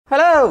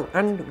Hello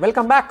and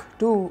welcome back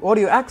to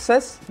Audio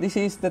Access. This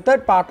is the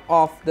third part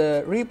of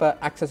the Reaper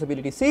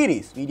accessibility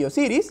series, video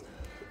series.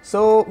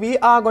 So we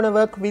are going to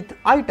work with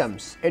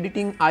items,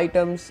 editing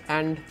items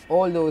and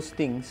all those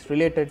things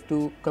related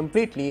to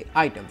completely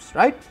items,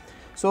 right?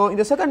 So in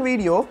the second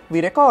video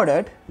we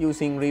recorded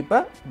using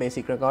Reaper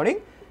basic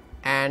recording,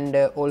 and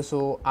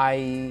also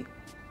I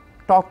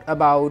talked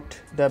about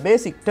the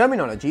basic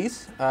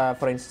terminologies,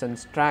 for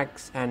instance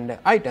tracks and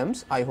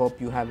items. I hope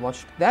you have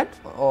watched that,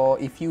 or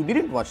if you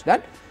didn't watch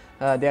that,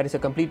 there is a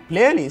complete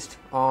playlist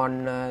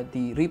on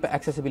the Reaper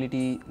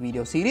accessibility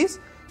video series.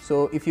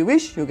 So if you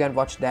wish, you can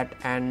watch that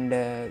and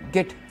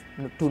get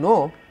to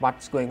know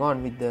what's going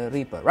on with the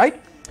Reaper, right?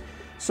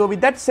 So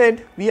with that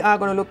said, we are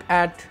going to look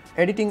at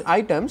editing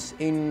items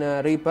in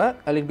Reaper,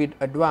 a little bit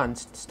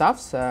advanced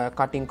stuffs,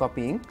 cutting,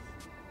 copying.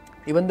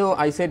 Even though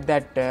I said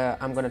that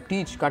I'm going to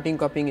teach cutting,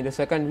 copying in the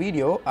second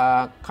video,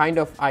 kind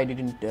of I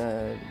didn't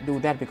do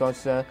that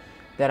because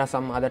there are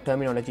some other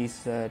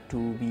terminologies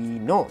to be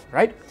known,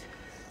 right?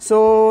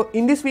 So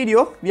in this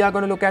video we are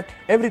going to look at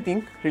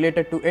everything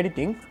related to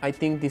editing. I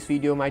think this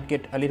video might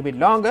get a little bit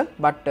longer,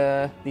 but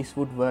this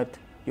would worth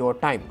your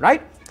time,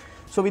 right?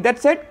 So with that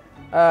said,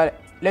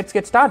 let's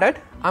get started.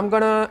 I'm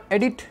going to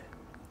edit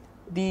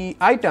the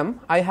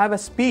item. I have a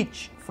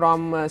speech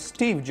from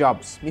Steve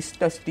Jobs,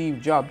 Mr.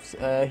 Steve Jobs.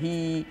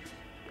 He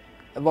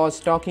was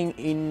talking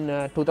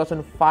in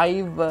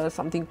 2005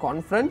 something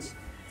conference,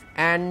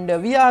 and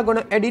we are going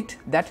to edit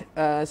that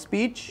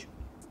speech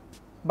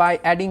by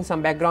adding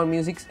some background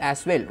music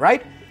as well,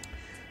 right?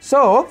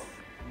 So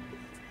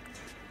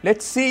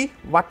let's see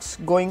what's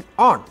going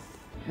on.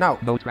 Now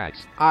no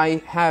tracks.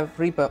 I have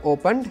Reaper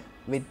opened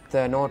with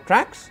no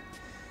tracks,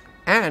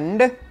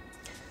 and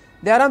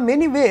there are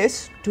many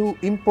ways to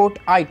import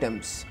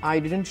items. I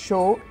didn't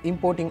show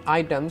importing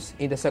items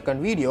in the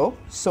second video,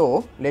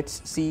 so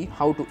let's see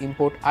how to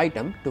import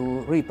item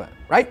to Reaper,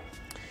 right?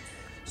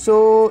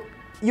 So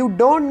you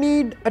don't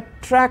need a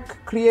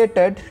track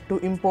created to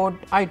import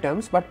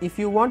items, but if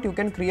you want, you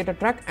can create a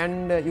track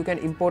and you can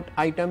import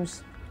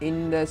items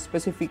in the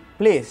specific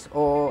place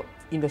or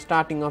in the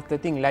starting of the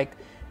thing. Like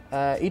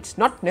it's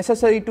not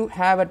necessary to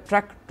have a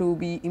track to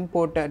be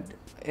imported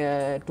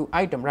to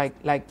item, right?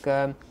 Like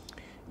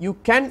you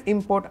can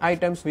import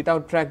items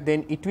without track,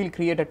 then it will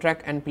create a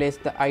track and place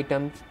the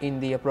items in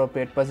the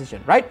appropriate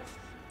position, right?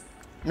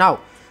 Now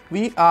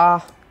we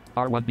are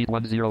R1 beat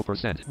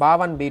 10%. bar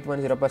 1 beat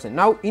 10%.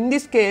 Now in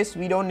this case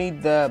we don't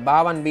need the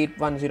bar 1 beat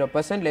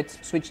 10%.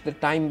 Let's switch the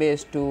time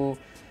base to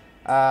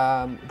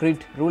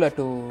grid ruler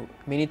to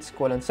minutes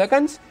colon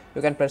seconds.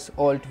 You can press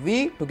Alt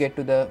V to get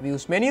to the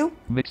views menu.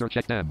 Mixer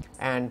check them.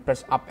 And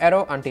press up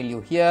arrow until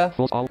you hear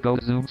Full Alt go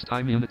zooms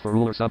time unit for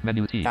ruler sub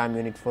menu T. Time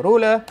unit for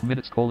ruler.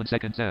 Minutes colon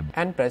seconds M.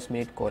 And press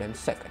minute colon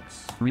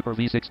seconds. Reaper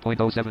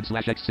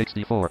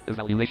V6.07/x64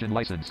 evaluation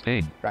license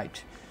pane.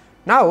 Right.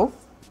 Now,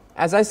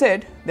 as I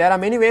said, there are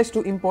many ways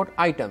to import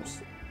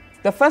items.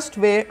 The first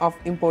way of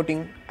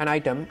importing an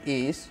item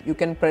is you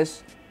can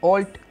press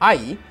Alt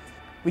I,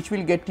 which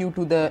will get you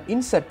to the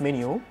insert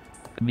menu.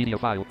 Media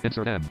file,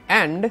 insert M.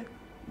 And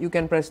you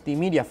can press the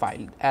media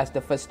file as the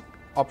first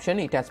option.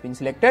 It has been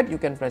selected. You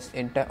can press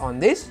enter on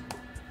this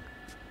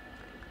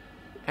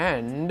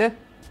and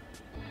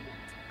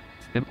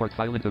import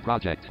file into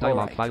project.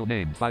 Dialog right.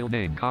 File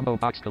name, combo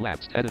box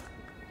collapsed, edit.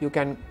 You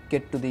can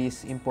get to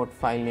this import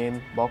file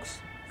name box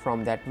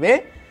from that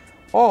way,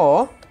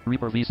 or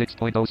Reaper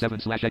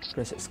V6.07/x.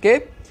 press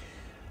escape.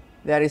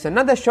 There is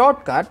another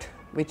shortcut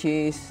which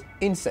is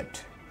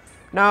insert.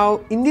 Now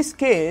in this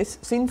case,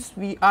 since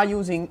we are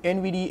using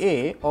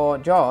NVDA or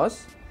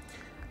JAWS,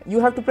 you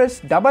have to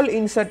press double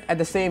insert at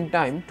the same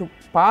time to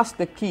pass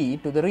the key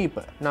to the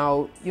Reaper.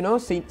 Now you know,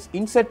 since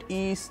insert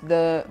is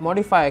the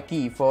modifier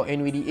key for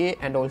NVDA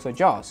and also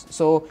JAWS,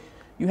 so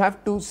you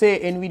have to say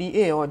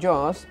NVDA or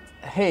JAWS,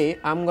 hey,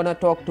 I'm gonna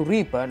talk to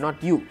Reaper,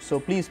 not you, so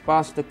please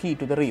pass the key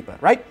to the Reaper,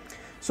 right?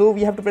 So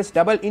we have to press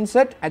double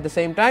insert at the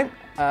same time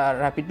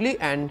rapidly,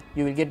 and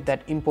you will get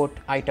that import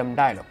item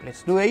dialog.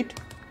 Let's do it.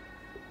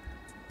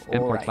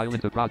 Import file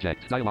into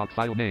project. Dialog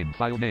file name,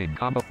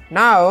 combo.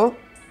 Now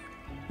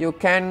you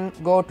can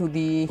go to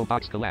the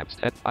box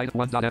collapsed. Item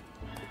 1.f.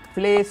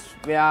 place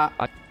where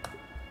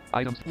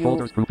items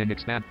folders grouping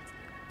expand.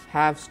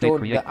 Have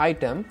stored the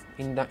item.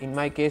 In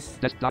my case,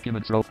 desk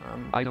documents row.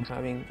 Items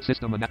having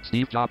system and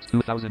Steve Jobs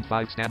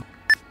 2005 stand.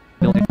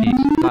 Building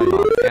piece.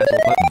 Dialog. Cancel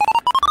button.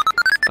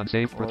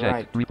 Unsaved project.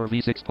 Right. Reaper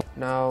V6.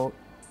 Now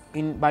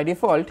by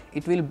default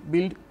it will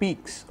build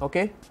peaks,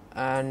 okay,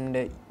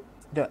 and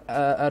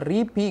a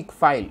repeak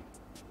file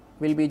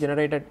will be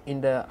generated in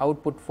the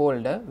output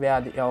folder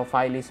where our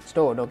file is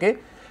stored, okay,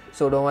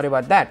 so don't worry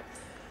about that.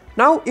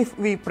 Now if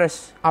we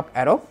press up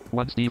arrow,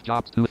 1 Steve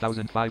Jobs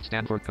 2005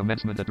 Stanford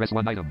commencement address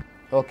 1 item.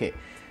 Okay,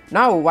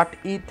 now what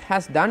it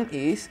has done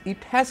is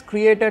it has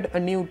created a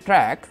new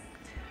track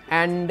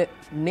and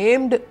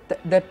named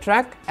the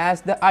track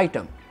as the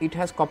item. It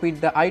has copied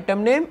the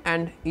item name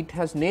and it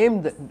has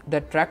named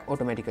the track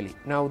automatically.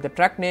 Now the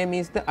track name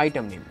is the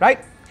item name, right?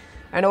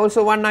 and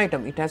also one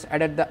item. It has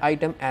added the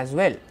item as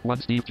well.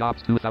 1 Steve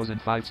Jobs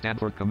 2005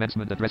 Stanford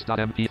commencement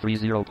address.mp3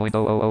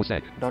 0.000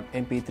 sec.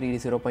 .mp3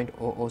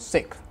 0.00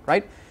 sec,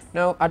 right?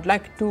 Now I'd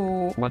like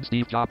to 1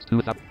 Steve Jobs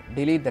 2000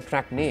 delete the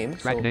track name.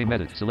 track So name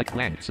edit select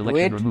blank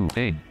selection remove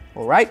pane.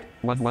 all right.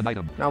 1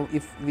 item. Now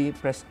if we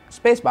press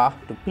spacebar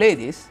to play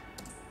this,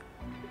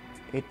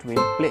 it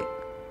will play.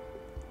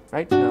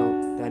 Right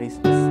now there is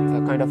this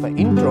kind of an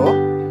intro.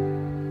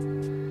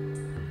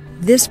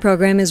 This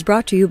program is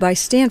brought to you by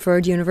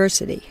Stanford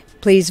University.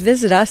 Please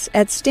visit us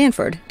at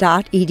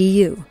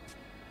stanford.edu.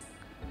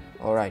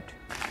 All right.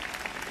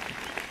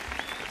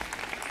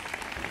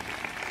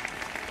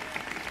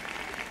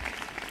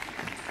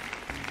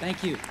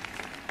 Thank you.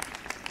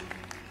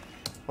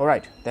 All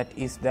right, that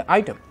is the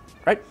item,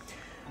 right?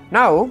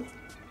 Now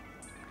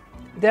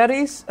there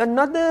is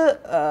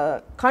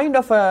another kind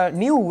of a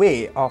new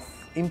way of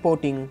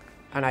importing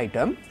an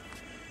item,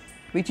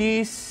 which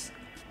is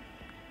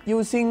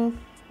using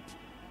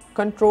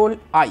Control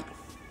I.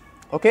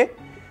 Okay,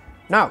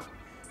 now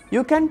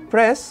you can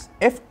press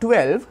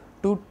F12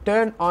 to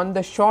turn on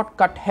the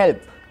shortcut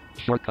help,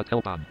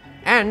 on.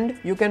 and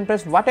you can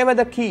press whatever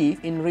the key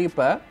in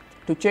Reaper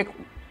to check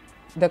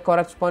the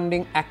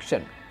corresponding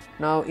action.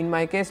 Now in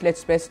my case,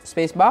 let's press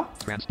spacebar.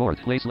 Transport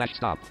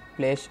play/stop.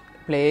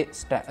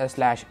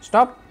 Slash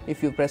stop.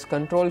 If you press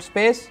Control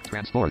space,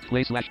 Transport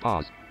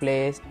play/pause.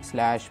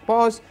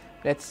 Play/pause.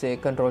 Let's say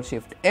Control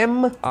Shift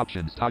M.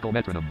 Options toggle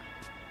metronome.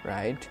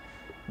 Right.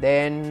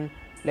 Then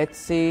let's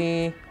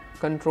see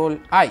Control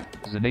I.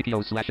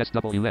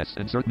 Zenatio/SWS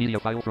insert media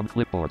file from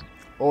clipboard.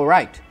 All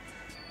right.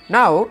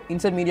 Now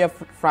insert media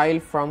file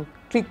from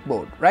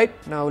clipboard. Right.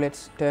 Now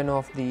let's turn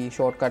off the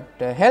shortcut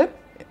help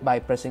by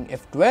pressing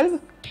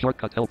F12.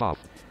 Shortcut help off.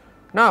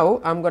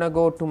 Now I'm gonna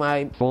go to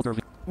my folder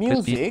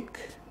music.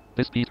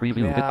 This piece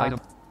review hit item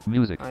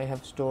music. I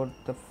have stored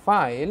the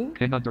file.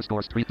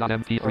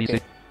 King_street.mp3.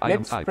 Okay.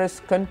 Let's press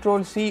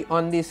Control C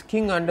on this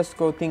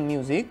king_thing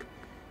music.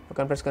 You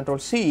can press Control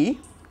C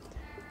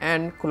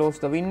and close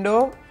the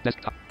window.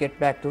 Desktop. Get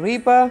back to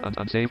Reaper.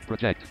 Unsaved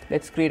project.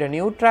 Let's create a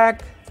new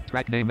track.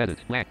 Track name edit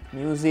blank.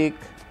 Music.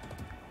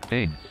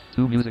 Pane.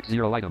 2 music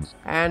 0 items.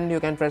 And you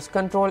can press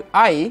Control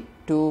I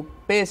to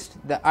paste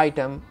the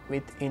item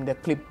within the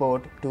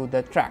clipboard to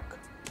the track.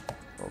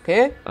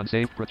 Okay.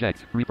 Unsaved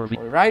project. Reaper V.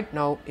 Alright,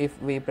 now if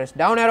we press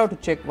down arrow to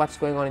check what's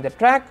going on in the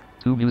track.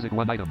 2 music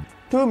 1 item.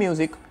 2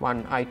 music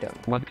 1 item.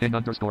 1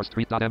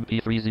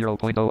 king_street.mp3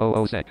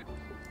 0.000 sec.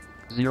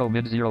 0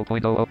 min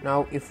 0.00.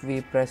 Now if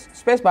we press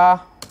spacebar,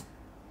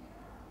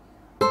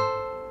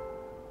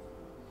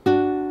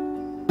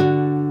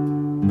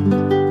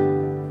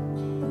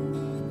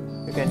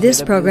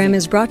 this program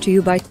is brought to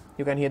you by.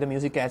 You can hear the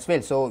music as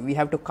well. So we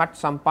have to cut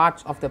some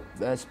parts of the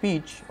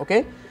speech.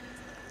 Okay.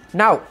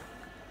 Now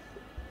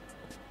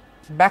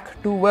back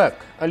to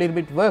work. A little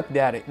bit work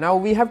there. Now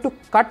we have to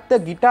cut the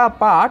guitar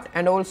part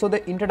and also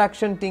the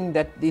introduction thing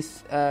that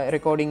this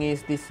recording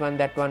is this one,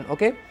 that one.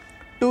 Okay.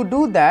 To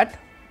do that,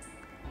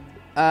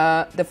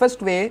 the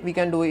first way we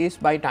can do is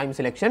by time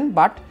selection,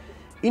 but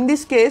in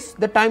this case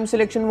the time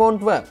selection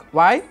won't work.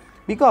 Why?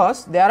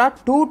 Because there are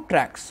 2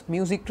 tracks,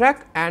 music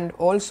track and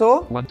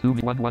also 1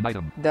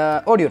 item.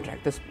 The audio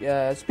track,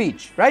 the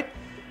speech, right?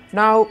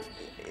 Now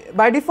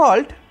by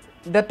default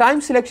the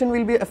time selection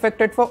will be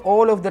affected for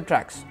all of the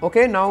tracks.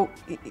 Okay, now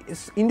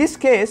in this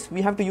case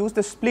we have to use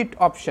the split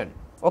option.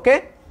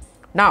 Okay,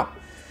 now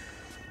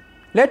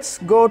let's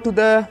go to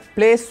the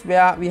place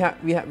where we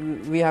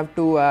have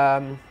to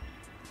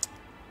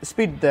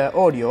split the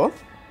audio.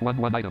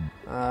 1 item.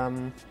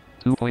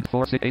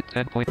 2.468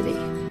 10.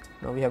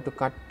 Now we have to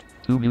cut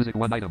 2 music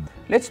 1 item.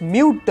 Let's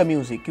mute the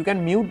music. You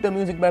can mute the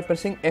music by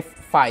pressing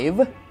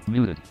F5.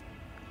 Muted.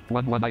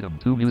 1 item.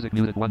 2 music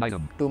muted 1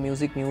 item. 2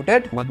 music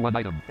muted. 1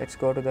 item. Let's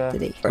go to the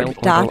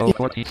 12.00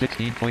 14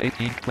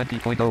 16.18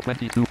 20.0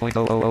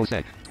 22.000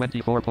 sec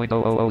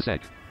 24.000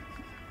 sec.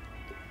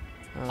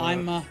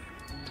 I'm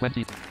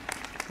 20.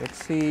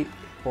 Let's see.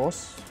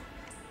 Pause.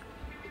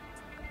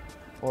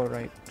 All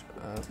right.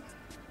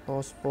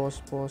 Pause.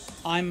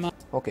 I'm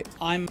Okay.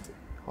 I'm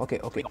Okay.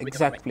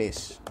 Exact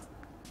place.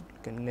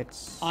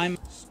 Let's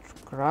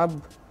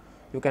scrub.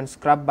 You can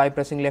scrub by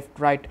pressing left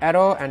right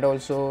arrow, and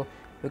also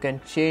you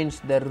can change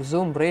the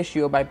zoom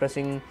ratio by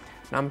pressing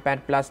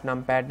numpad plus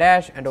numpad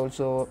dash, and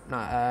also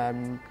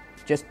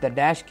just the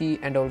dash key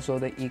and also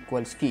the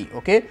equals key.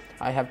 Okay,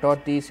 I have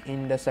taught this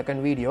in the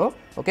second video.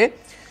 Okay,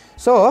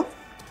 so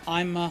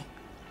I'm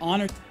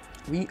honored.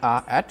 We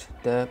are at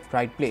the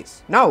right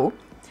place. Now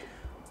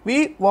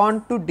we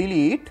want to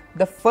delete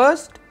the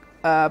first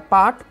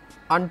part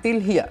until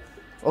here.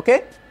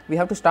 Okay, we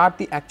have to start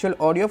the actual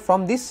audio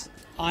from this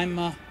I'm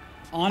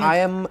honored. I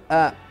am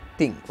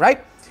thing,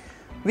 right?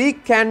 We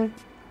can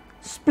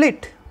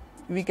split.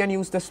 We can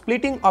use the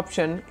splitting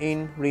option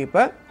in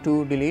Reaper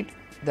to delete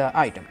the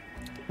item.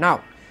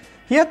 Now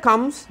here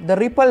comes the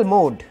ripple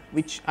mode,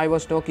 which I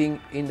was talking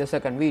in the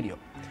second video.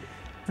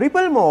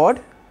 Ripple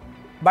mode,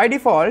 by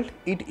default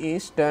it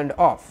is turned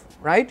off.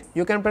 right?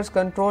 You can press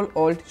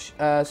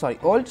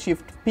Alt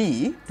Shift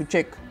P to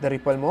check the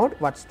ripple mode.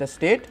 What's the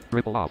state?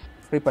 Ripple off.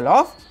 Ripple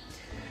off.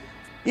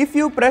 If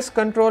you press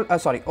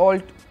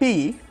Alt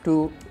P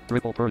to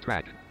Ripple per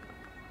track.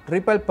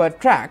 ripple per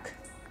track,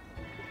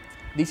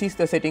 this is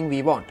the setting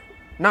we want.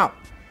 Now,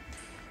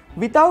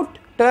 without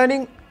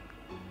turning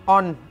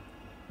on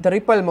the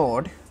ripple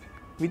mode,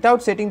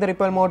 without setting the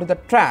ripple mode to the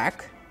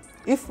track,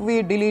 if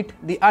we delete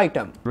the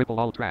item, Ripple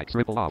all tracks.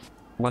 Ripple off.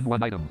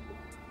 One item.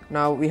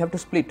 now we have to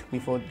split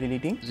before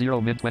deleting.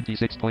 0 min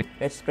 26 point.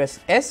 Let's press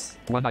S.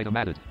 One item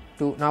added.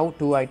 Now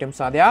two items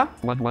are there.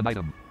 One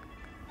item.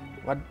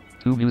 What?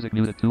 2 music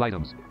 2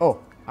 items. Oh,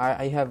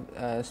 I have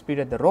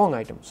splitted the wrong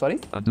item. Sorry.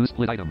 Undo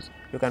split items.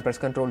 You can press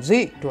Ctrl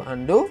Z to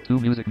undo. 2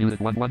 music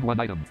one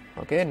item.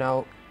 Okay,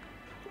 now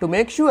to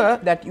make sure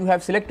that you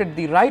have selected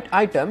the right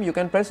item, you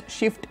can press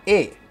Shift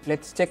A.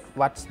 Let's check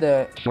what's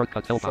the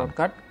Shortcut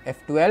shortcut.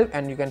 F12,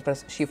 and you can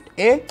press Shift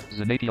A.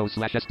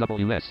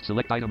 Zenatio/SWS.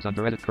 Select items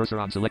under edit cursor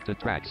on selected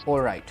tracks.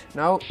 Alright,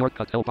 now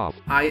Shortcut help off.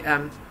 I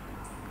am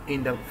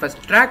in the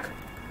first track,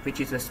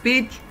 which is the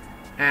speech,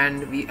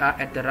 and we are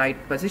at the right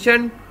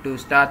position to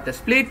start the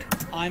split.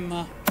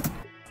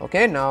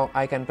 Okay, now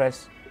I can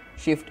press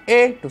Shift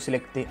A to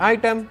select the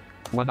item.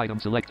 One item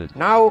selected.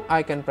 Now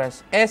I can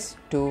press S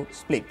to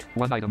split.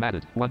 One item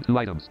added. 2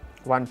 items.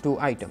 2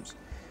 items.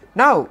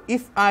 Now,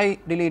 if I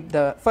delete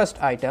the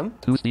first item,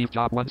 2 Steve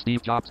Jobs. 1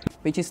 Steve Jobs.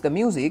 which is the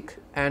music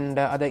and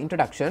other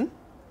introduction.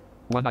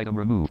 One item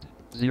removed.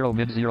 0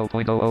 min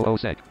 0.000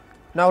 sec.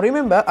 Now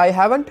remember, I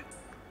haven't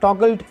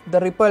toggled the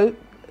ripple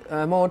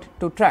mode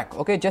to track.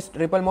 Okay, just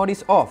ripple mode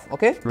is off.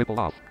 Okay, Ripple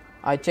off.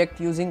 I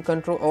checked using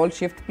Alt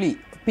Shift P.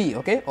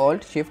 Okay,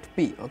 Alt Shift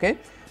P. Okay,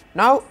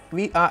 now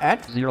we are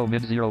at 0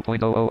 min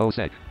 0.000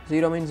 sec.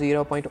 0 min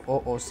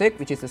 0.00 sec,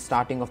 which is the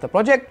starting of the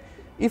project.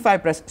 If I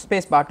press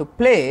spacebar to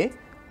play,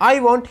 I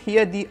won't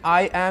hear the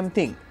I am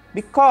thing,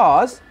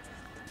 because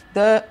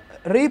the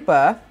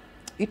Reaper,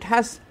 it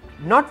has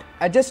not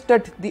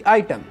adjusted the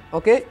item.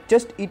 Okay,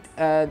 just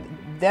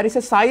there is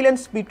a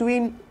silence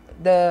between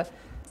the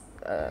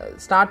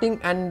starting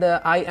and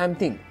the I am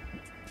thing.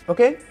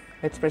 Okay,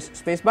 let's press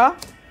spacebar.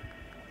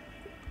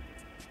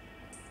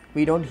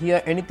 We don't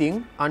hear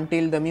anything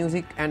until the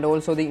music and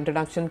also the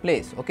introduction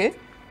plays. Okay,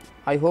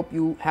 I hope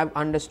you have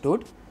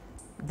understood.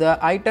 The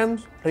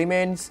items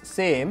remains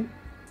same,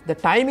 the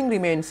timing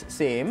remains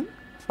same,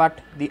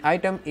 but the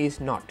item is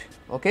not.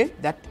 Okay,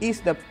 that is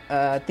the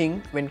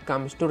thing when it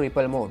comes to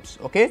ripple modes.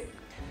 Okay,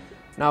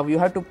 now you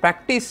have to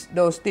practice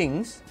those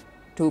things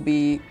to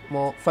be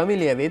more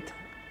familiar with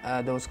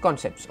those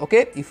concepts.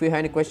 Okay, if you have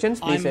any questions,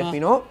 please let me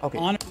know.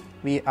 Okay,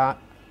 we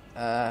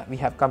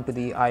have come to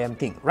the I am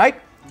thing, right?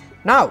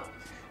 Now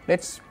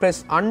let's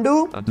press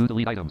undo. Undo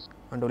delete items.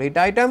 Undo delete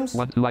items.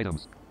 2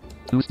 items.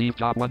 2 Steve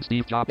Jobs. 1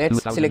 Steve Jobs.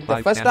 Let's select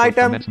the first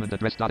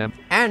item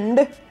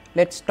and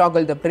let's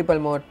toggle the ripple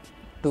mode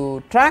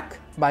to track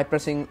by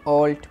pressing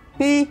Alt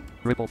P.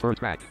 Ripple per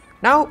track.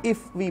 Now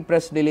if we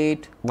press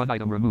delete, 1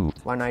 item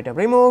removed. 1 item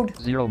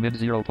removed. 0 min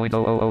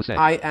 0.000 sec.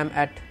 I am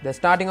at the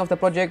starting of the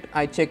project.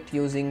 I checked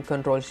using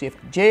Ctrl Shift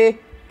J,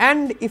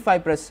 and if I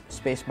press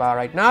spacebar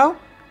right now,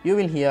 you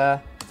will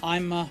hear.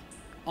 I'm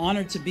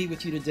honored to be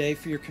with you today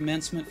for your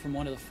commencement from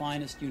one of the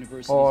finest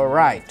universities. All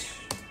right.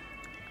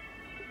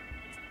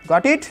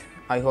 Got it?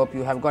 I hope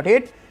you have got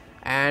it.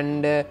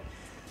 And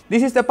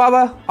this is the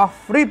power of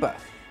Reaper.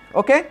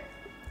 Okay.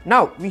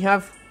 Now we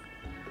have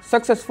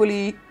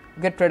successfully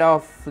get rid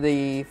of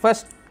the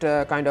first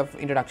kind of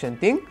introduction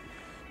thing.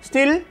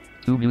 Still,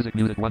 2 music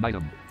 1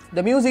 item.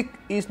 the music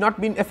is not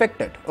been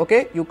affected.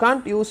 Okay, you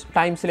can't use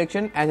time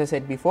selection as I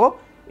said before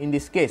in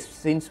this case,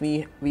 since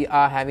we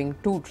are having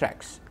 2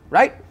 tracks,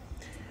 right?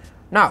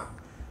 Now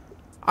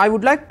I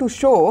would like to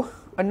show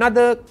a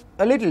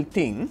little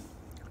thing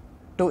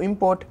to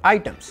import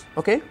items.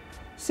 Okay,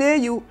 say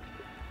you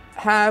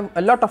have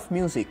a lot of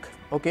music,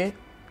 okay,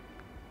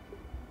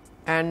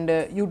 and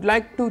you'd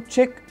like to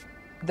check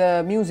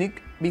the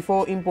music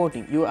before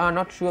importing. You are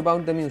not sure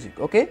about the music.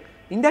 Okay,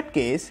 in that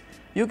case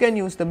you can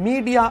use the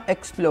Media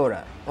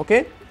Explorer,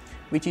 okay,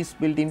 which is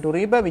built into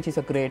Reaper, which is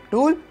a great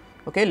tool.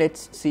 Okay,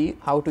 let's see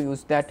how to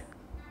use that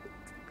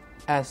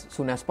as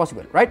soon as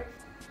possible, right?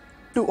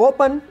 To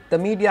open the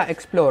Media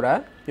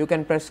Explorer, you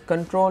can press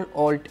Ctrl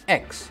Alt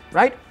X,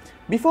 right?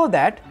 Before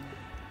that,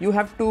 you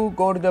have to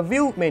go to the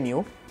View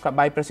menu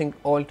by pressing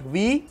Alt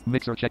V.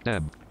 Mixer checked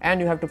M. And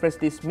you have to press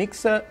this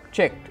Mixer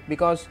checked,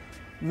 because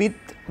with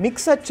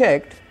Mixer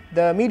checked,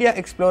 the Media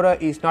Explorer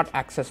is not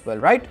accessible,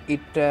 right?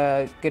 It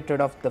get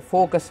rid of the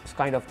focus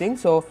kind of thing.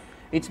 So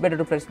it's better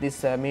to press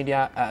this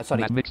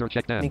Mixer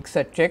checked M.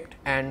 Mixer checked,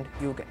 and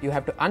you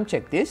have to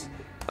uncheck this.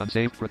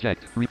 Unsaved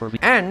project. Reaper V.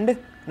 And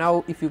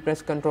now if you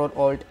press Ctrl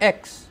Alt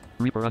X,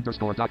 Reaper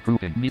underscore dot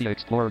grouping. Media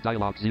Explorer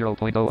dialog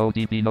 0.00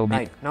 dp no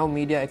right, now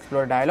Media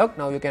Explorer dialog.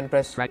 Now you can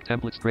press track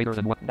templates greater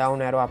than 1.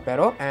 Down arrow, up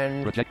arrow,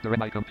 and Project the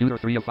My Computer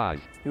 3 of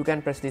 5. You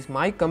can press this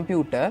My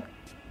Computer,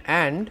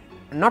 and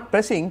not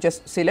pressing,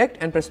 just select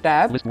and press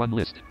tab. List 1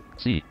 list.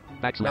 C.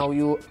 Backslash. Now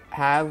you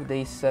have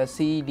this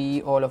C,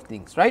 D, all of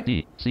things, right?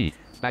 D, C.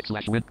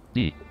 backslash win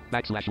D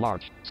backslash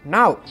large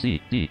Now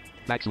C D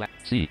backslash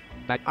C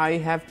back I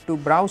have to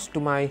browse to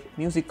my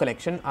music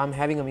collection. I'm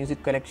having a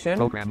music collection.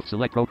 program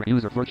select program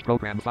user first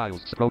program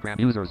files program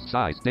users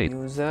size date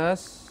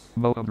Users.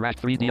 Mohomed Rashad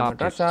 3D Mohomed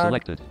objects Rashad.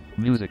 selected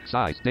music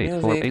size date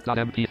Music.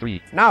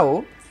 48.mp3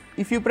 Now,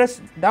 if you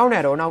press down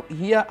arrow, now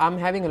here I'm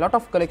having a lot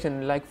of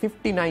collection, like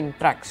 59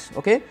 tracks.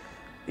 Okay.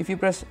 If you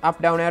press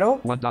up down arrow,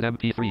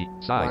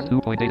 1.mp3 size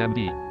 1. 2.8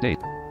 MB date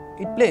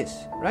it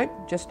plays, right?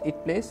 Just it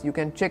plays. You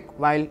can check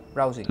while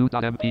browsing.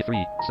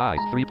 2.mp3 size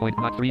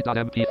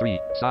 3.3.mp3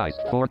 size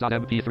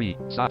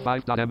 4.mp3 size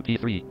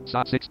 5.mp3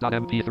 size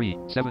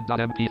 6.mp3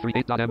 7.mp3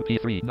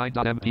 8.mp3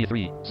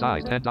 9.mp3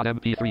 size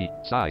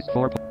 10.mp3 size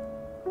 4.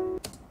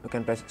 You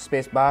can press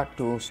space bar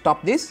to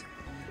stop this,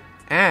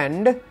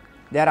 and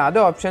there are other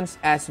options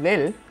as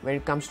well when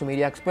it comes to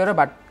Media Explorer,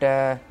 but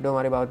don't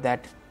worry about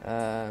that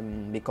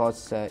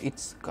because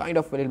it's kind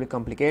of a little bit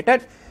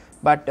complicated,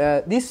 but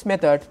this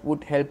method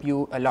would help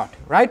you a lot.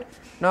 Right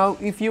now,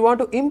 if you want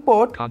to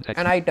import Context.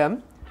 an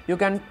item, you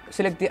can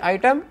select the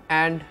item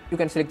and you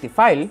can select the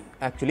file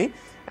actually,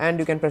 and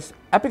you can press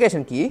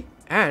application key,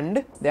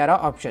 and there are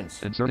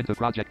options. Insert into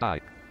project I.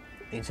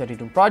 Insert it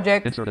to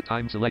project. Insert a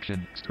time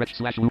selection. Stretch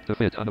slash loop to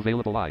fit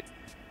unavailable I.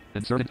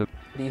 Insert into.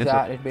 These insert,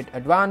 are a little bit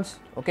advanced.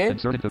 Okay.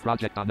 Insert into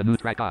project on the new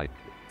track I.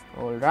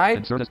 All right.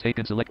 Insert as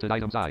taken selected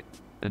items I.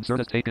 Insert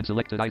as taken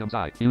selected items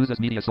I. Use as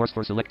media source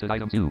for selected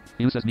items U.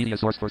 Use as media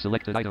source for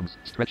selected items.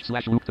 Stretch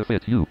slash loop to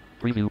fit U.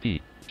 Preview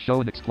P.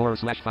 Show in Explorer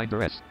slash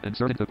Finder S.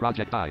 Insert into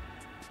project I.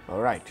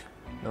 All right.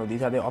 Now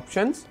these are the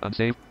options.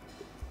 Unsave.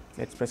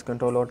 Let's press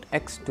Ctrl Alt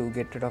X to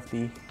get rid of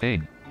the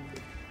Pane.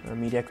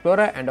 Media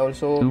Explorer, and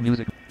also To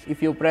music.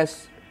 if you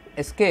press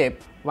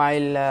escape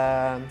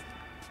while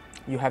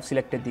you have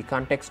selected the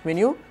context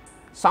menu,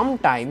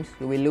 sometimes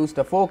you will lose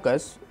the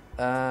focus.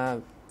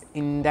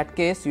 In that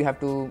case, you have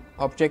to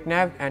object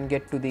nav and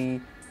get to the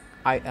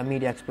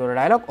Media Explorer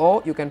dialog,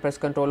 or you can press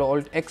Ctrl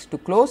Alt X to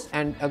close,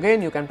 and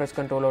again you can press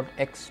Ctrl Alt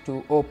X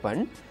to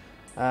open.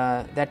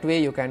 That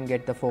way you can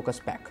get the focus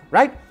back,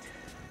 right?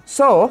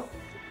 So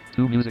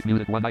To music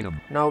muted one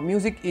item. now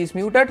music is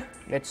muted.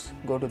 Let's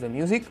go to the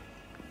music.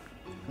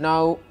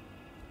 Now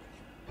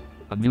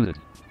Unmuted.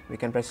 we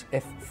can press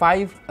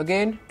F5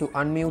 again to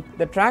unmute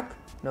the track.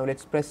 Now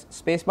let's press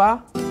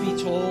spacebar. Be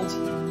told,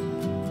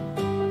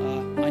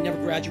 I never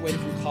graduated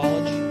from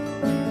college,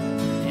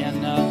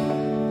 and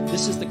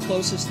this is the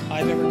closest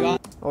I've ever got.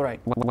 All right.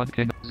 1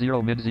 king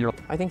 0 mid 0.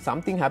 I think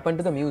something happened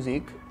to the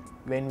music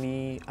when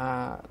we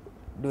are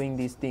doing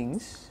these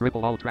things.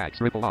 Ripple all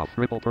tracks. Ripple off.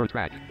 Ripple per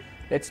track.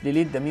 Let's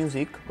delete the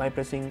music by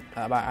pressing.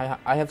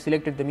 I have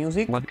selected the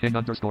music, 1 king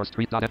underscore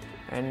street dot.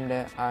 and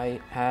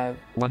I have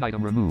 1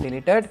 item removed.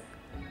 deleted.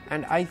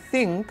 And I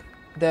think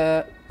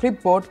the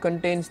clipboard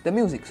contains the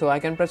music, so I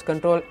can press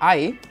Ctrl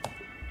I.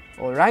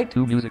 All right.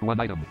 2 music 1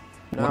 item.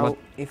 Now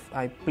if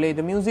I play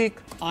the music,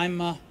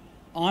 I'm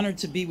honored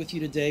to be with you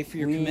today for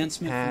your We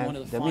commencement have from one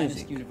of the the finest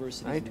music,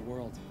 universities right? in the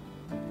world.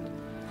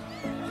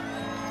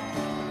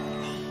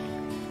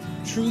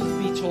 Truth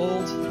be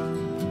told,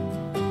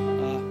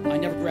 I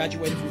never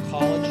graduated from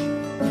college.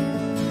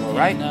 all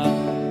right.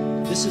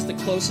 And, this is the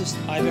closest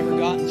I've ever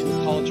gotten to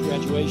a college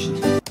graduation.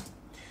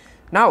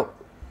 Now,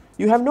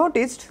 you have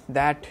noticed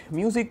that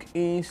music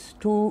is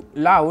too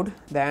loud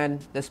than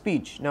the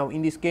speech. Now,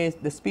 in this case,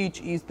 the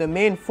speech is the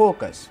main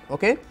focus.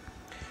 Okay.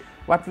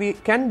 What we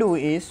can do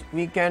is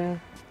we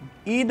can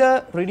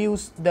either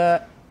reduce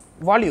the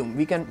volume.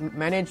 We can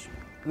manage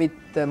with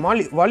the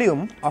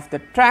volume of the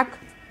track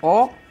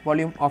or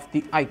volume of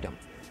the item.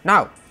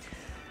 Now,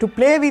 to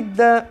play with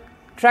the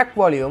track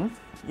volume,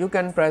 you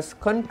can press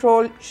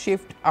Ctrl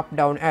Shift up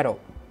down arrow.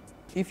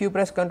 If you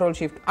press Ctrl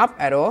Shift up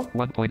arrow,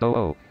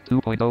 1.00,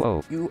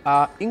 2.00, you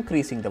are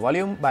increasing the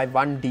volume by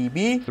 1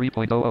 dB.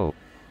 3.00,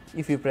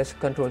 If you press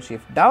Ctrl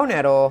Shift down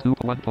arrow,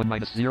 2.1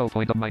 minus 0.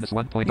 Minus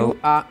 1.0, you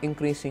are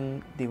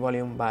increasing the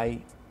volume by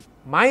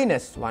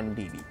minus 1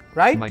 dB,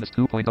 right? minus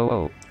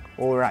 2.00,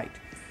 All right.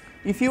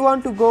 If you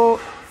want to go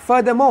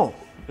furthermore,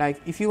 like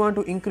if you want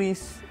to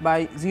increase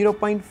by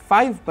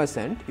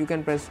 0.5%, you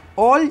can press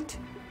Alt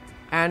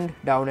and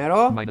down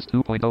arrow. minus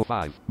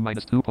 2.05,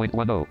 minus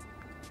 2.10,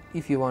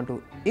 If you want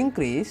to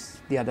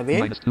increase the other way,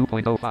 minus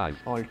 2.05,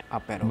 Alt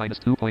up arrow. minus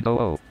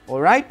 2.00,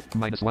 All right.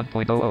 minus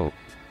 1.00,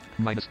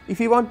 minus If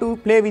you want to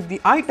play with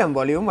the item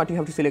volume, what you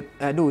have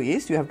to do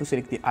is you have to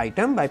select the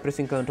item by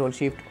pressing Ctrl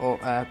Shift or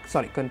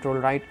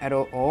Ctrl right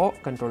arrow or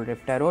Ctrl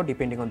left arrow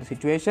depending on the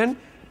situation.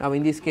 Now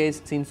in this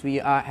case, since we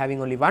are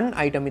having only one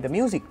item with the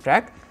music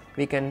track,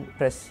 we can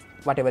press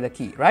whatever the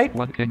key, right?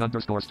 1 king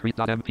underscore street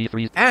dot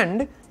mp3,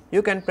 And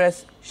you can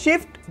press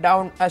Shift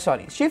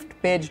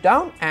page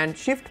down and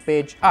Shift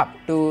page up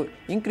to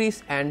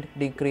increase and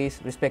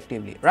decrease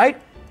respectively,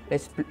 right?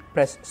 Let's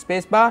press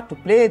spacebar to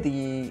play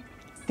the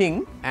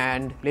thing,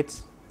 and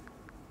let's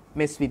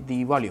mess with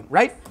the volume,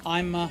 right?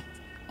 I'm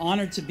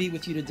honored to be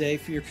with you today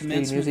for your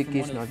commencement music from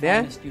is one of not the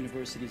there. finest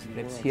universities in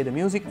the Let's world. hear the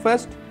music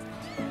first.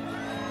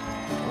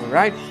 All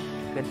right,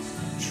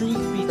 let's Truth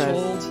be press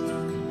told,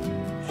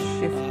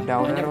 Shift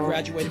down I never arrow.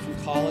 graduated from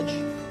college,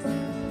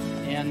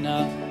 And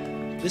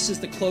this is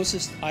the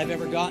closest I've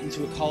ever gotten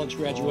to a college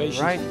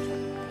graduation. All right.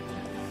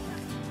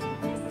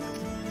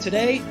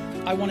 Today,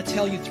 I want to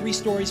tell you 3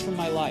 stories from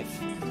my life.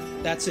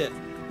 That's it.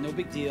 No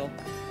big deal.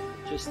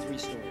 Just 3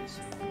 stories.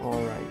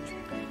 All right.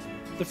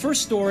 The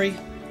first story.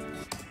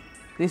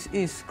 This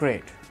is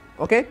great.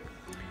 Okay.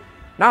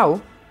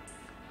 Now,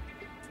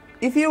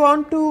 if you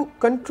want to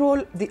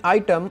control the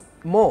item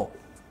more,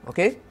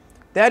 okay,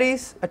 there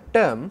is a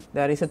term,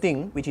 there is a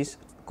thing which is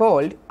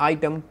called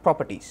item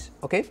properties.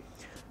 Okay.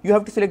 You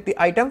have to select the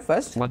item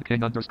first.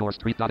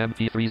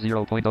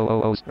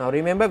 1king_street.mp30.000. Now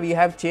remember, we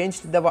have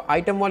changed the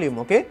item volume.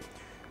 Okay.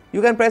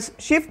 You can press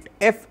Shift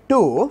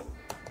F2.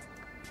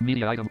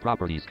 Media item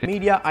properties.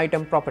 Media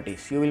item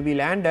properties. You will be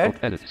landed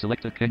Edit.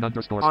 Selected king_.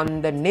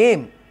 on the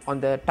name, on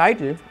the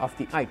title of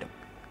the item.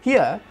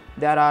 Here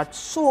there are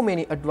so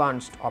many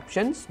advanced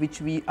options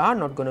which we are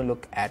not going to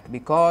look at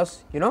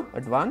because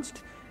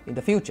advanced in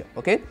the future.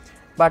 Okay,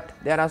 but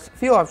there are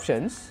few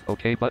options.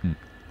 OK button.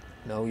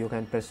 Now you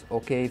can press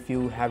OK if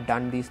you have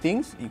done these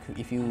things,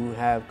 if you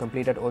have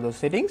completed all those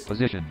settings.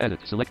 Position.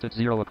 Edit. Selected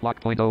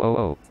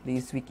 0:00.000.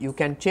 These you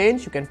can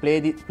change. You can play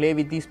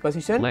with this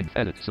position. Length.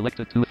 Edit.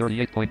 Selected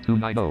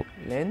 238.290.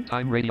 Length.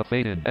 Time radio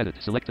fade in. Edit.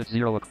 Selected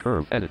 0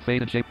 curve. Edit.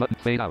 Fade in shape button.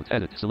 Fade out.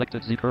 Edit.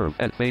 Selected Z curve.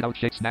 Edit. Fade out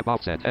shape snap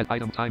offset. Edit.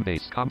 Item time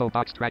base. Combo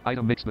box track.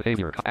 Item mix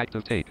behavior.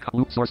 Active take.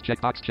 Loop source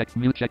checkbox checked.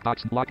 Mute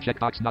checkbox. Block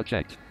checkbox not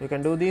checked. You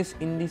can do this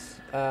in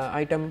this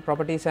item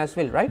properties as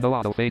well, right? No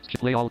auto fade.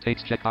 Play all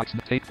takes checkbox.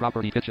 Take property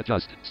pitch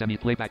adjust. Semi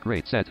playback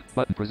rate set.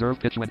 Button preserve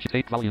pitch when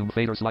take volume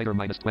fader slider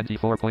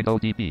 -24.0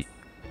 dB.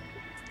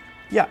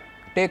 Yeah,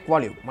 take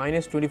volume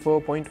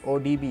 -24.0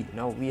 dB.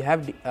 Now we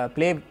have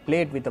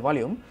played with the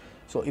volume.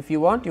 So if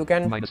you want, you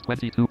can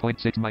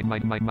 -22.6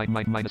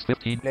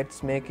 -15.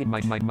 Let's make it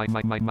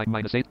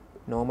 -8.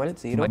 normal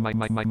 0.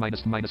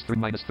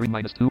 -3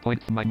 -2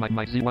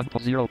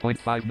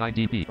 0.59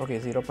 dB. Okay,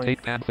 0.59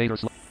 Take pan fader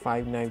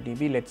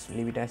dB. Let's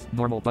leave it as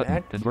normal button.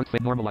 that. Invert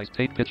fade normalize.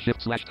 Take pitch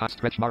shift / top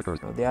stretch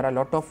markers. Now there are a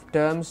lot of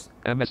terms,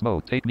 MS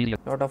mode. Take media.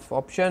 lot of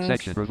options.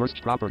 Section reverse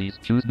properties.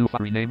 Choose new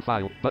file. Rename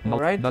file. Button.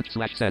 Alright. Nudge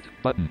 / set.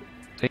 Button.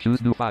 Take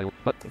choose new file.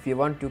 But If you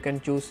want, you can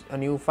choose a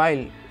new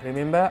file.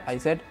 Remember, I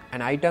said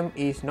an item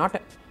is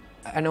not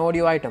an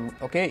audio item.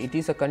 Okay, it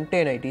is a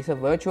container. It is a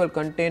virtual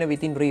container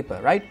within Reaper,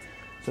 right?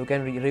 So you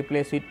can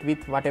replace it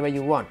with whatever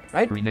you want,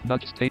 right? rename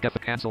nudge. Take F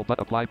cancel but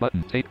apply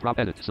button. Take prop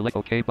edit. Select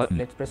OK button.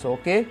 Let's press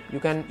OK.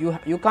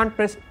 You can't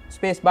press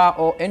space bar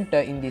or enter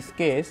in this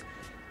case.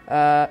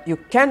 You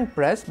can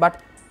press,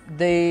 but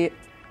the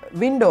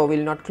window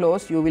will not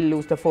close. You will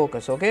lose the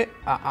focus. Okay.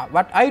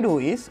 What I do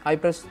is I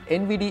press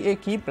NVDA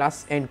key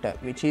plus enter,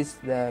 which is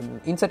the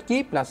insert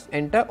key plus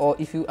enter. Or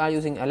if you are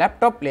using a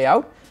laptop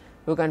layout,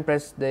 you can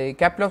press the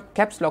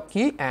caps lock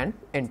key and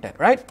enter.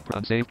 Right.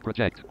 Unsaved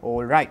project.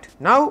 All right.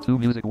 Now 2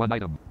 music 1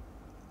 item.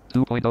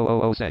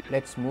 2.000 sec.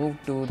 let's move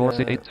to 4 the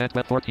 6 8 10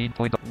 12 14.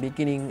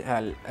 beginning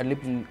a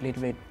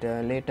little bit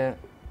later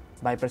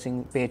by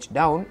pressing page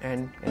down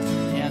and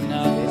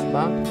space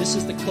bar. This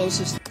is the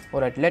closest.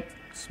 Alright,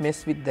 let's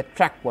mess with the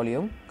track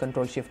volume.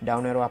 Control Shift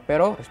down arrow up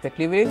arrow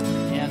respectively.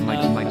 And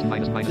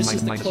this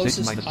is the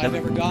closest I've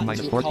ever gotten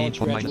to a college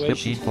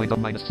graduation.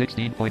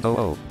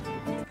 -16.0.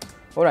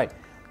 Alright,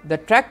 the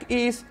track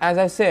is, as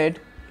I said,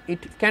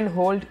 it can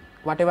hold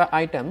whatever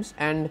items,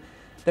 and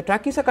the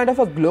track is a kind of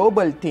a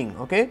global thing.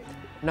 Okay,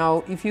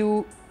 now if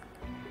you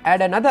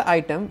add another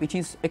item which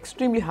is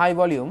extremely high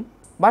volume,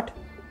 but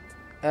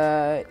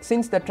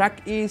since the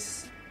track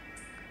is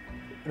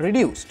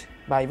reduced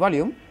by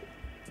volume,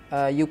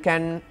 you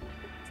can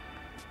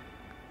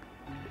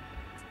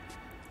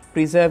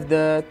preserve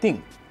the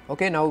thing.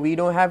 Okay, now we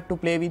don't have to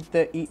play with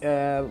the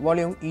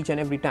volume each and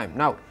every time.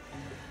 Now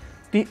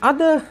the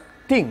other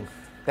thing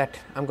that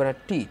I'm gonna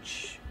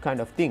teach kind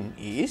of thing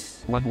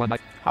is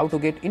how to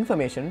get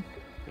information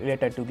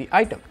related to the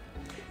item.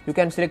 You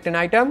can select an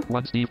item.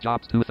 Steve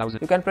Jobs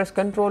 2000. You can press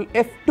Control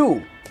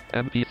F2.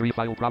 MP3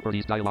 file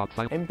properties dialog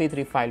file.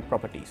 MP3 file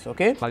properties.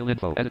 Okay. File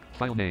info. Edit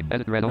file name.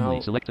 Edit read only.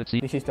 Now, Selected C.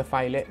 This is the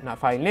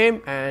file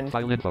name and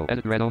File info.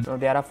 Edit read only. now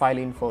there are file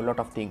info, lot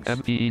of things.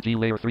 MPEG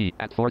layer 3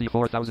 at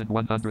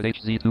 44,100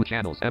 HZ2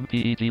 channels.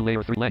 MPEG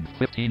layer 3 length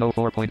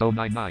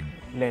 1504.099.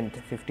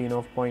 Length 15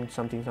 of point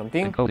something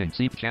something. Encoding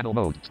C channel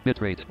mode.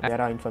 Bitrate. There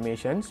are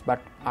informations,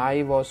 but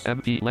I was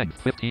MP length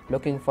 15.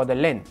 looking for the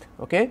length.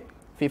 Okay,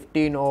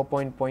 15 or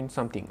point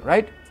something,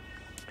 right?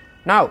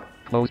 Now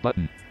Close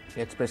button.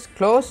 let's press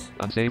close.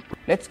 Unsaved.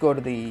 Let's go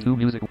to the 2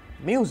 music.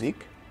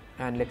 music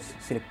and let's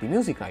select the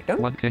music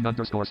item. 1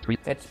 king_street.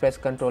 Let's press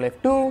Control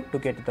F2 to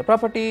get to the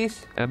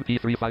properties.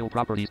 MP3 file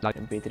properties.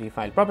 MP3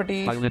 file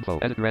properties. File info.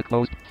 Edit read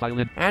closed. File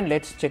in. And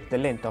let's check the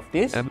length of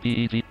this.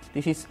 MPEG.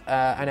 This is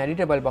an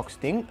editable box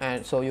thing,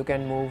 and so you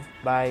can move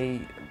by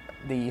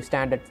the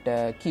standard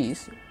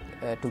keys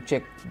to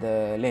check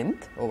the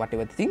length or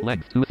whatever the thing.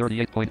 Length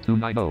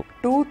 238.290.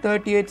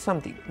 238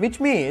 something, which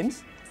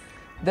means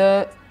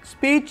the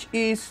speech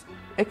is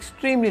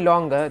extremely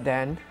longer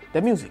than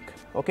the music.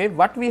 Okay,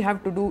 what we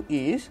have to do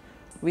is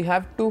we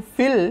have to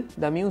fill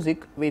the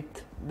music with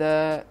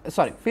the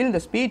fill the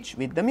speech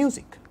with the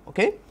music.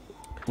 Okay,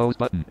 Close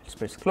button. let's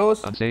press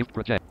close. Unsaved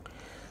project.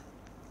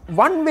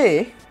 One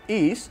way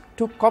is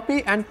to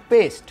copy and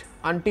paste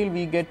until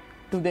we get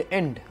to the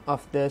end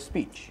of the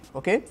speech.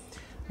 Okay,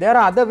 there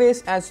are other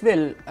ways as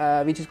well,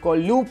 which is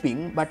called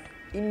looping, but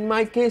in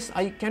my case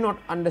I cannot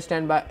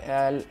understand by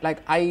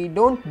like I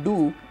don't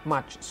do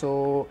much.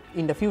 So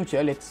in the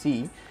future, let's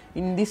see.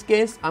 In this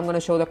case, I'm going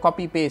to show the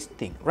copy paste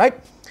thing, right?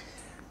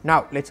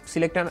 Now let's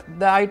select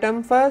the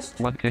item first.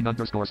 1 king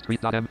underscore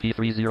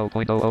street.mp3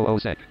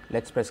 0.000 sec.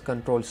 Let's press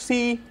Ctrl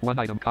C. One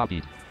item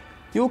copied.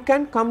 You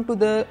can come to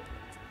the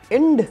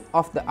end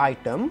of the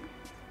item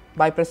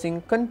by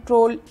pressing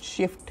Ctrl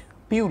Shift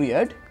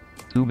period.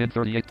 2 min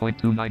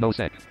 38.290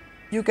 sec.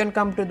 You can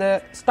come to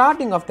the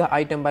starting of the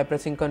item by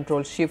pressing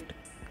Ctrl Shift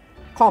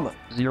comma.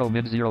 0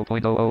 min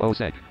 0.000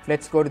 sec.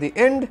 Let's go to the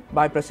end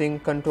by pressing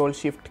Ctrl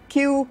Shift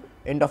Q,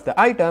 end of the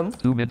item.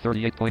 2 min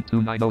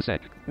 38.290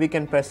 sec. We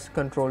can press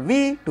Ctrl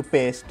V to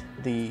paste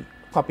the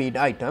copied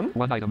item.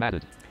 One item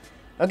added.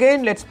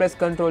 Again, let's press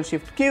Ctrl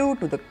Shift Q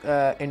to the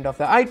end of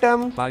the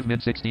item. 5 min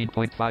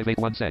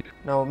 16.581 sec.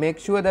 Now make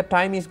sure the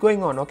time is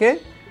going on, okay?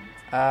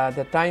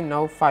 The time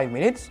now 5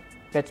 minutes.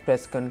 Let's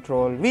press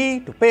Ctrl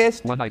V to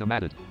paste. One item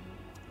added.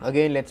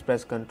 Again, let's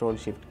press Ctrl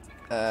Shift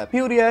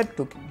period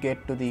to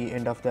get to the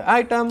end of the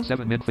item.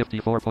 7 min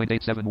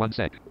 54.871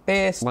 sec.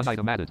 Paste. One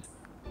item added.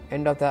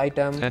 End of the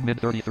item. 10 min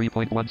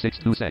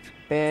 33.162 sec.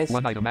 Paste.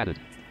 One item added.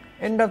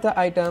 End of the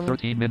item.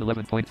 13 min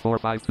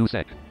 11.452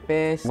 sec.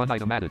 Paste. One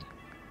item added.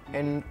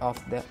 End of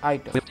the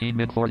item. 15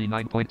 min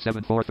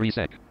 49.743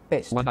 sec.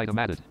 Paste. One item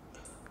added.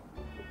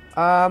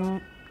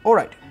 All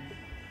right.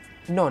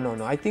 No.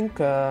 I think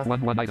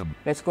One item.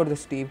 let's go to the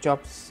Steve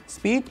Jobs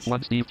speech.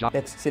 One Steve Jobs.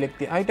 Let's select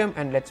the item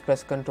and let's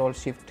press Ctrl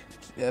Shift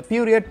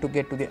period to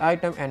get to the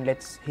item, and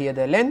let's hear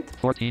the length.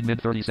 14 min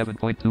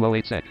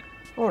 37.208 sec.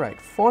 All right,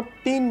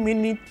 14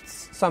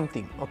 minutes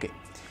something. Okay.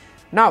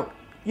 Now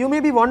you may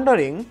be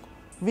wondering,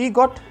 we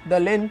got the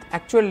length,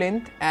 actual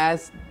length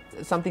as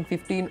something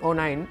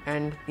 1509,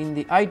 and in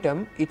the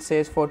item it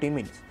says 14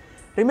 minutes.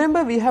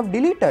 Remember, we have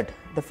deleted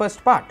the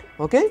first part.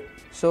 Okay,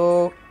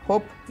 so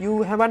hope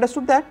you have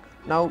understood that.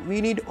 Now we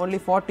need only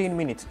 14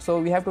 minutes, so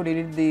we have to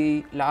delete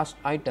the last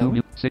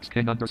item. 6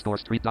 king underscore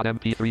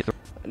street.mp3.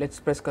 Let's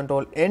press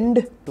Ctrl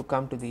End to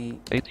come to the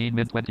 18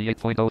 min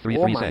 28.033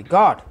 oh my sec.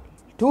 god,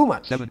 too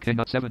much. 7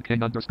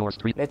 king underscore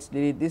street. Let's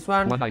delete this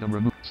one. One item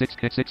removed. 6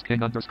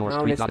 king underscore Now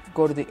street. let's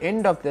go to the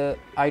end of the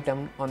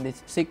item on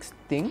this sixth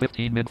thing.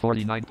 15 min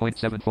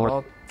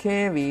 49.74.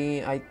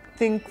 Okay, I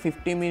think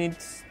 50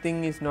 minutes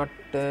thing is not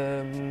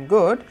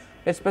good.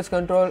 Let's press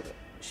Ctrl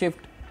Shift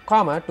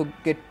comma to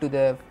get to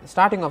the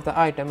starting of the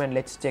item, and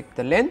let's check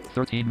the length.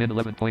 13 min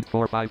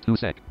 11.452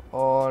 sec.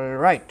 All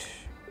right.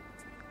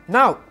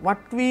 Now what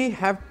we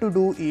have to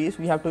do is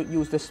we have to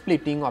use the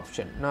splitting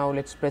option. Now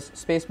let's press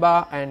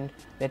spacebar and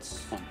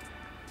let's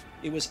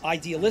It was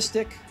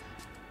idealistic.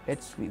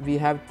 we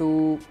have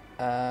to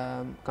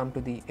come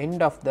to the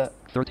end of the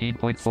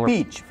 13.4.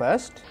 speech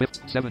first.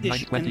 7 9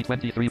 20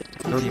 23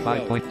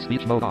 35 point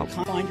speech mode off.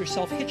 Find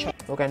yourself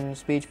hitchhiking. You can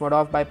speech mode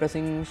off by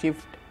pressing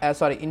Shift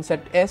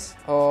Insert S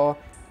or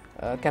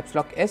caps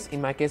lock S. In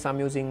my case, I'm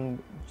using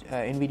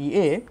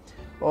NVDA.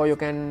 Or you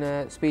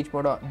can speech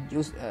mode off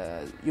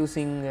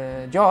using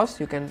JAWS.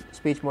 You can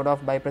speech mode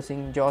off by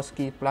pressing JAWS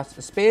key plus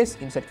space,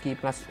 insert key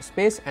plus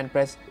space, and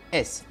press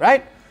S.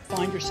 Right?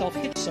 Find yourself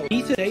hitchhiking. So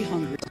eat a day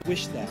hungry.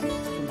 Wish that.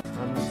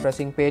 I'm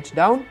pressing page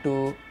down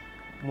to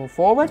move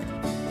forward.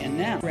 And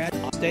now,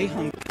 stay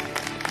hungry.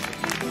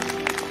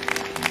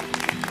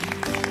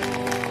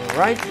 All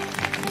right.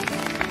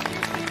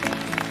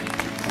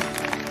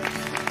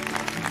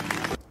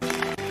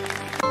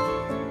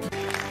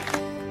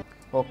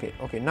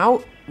 Okay.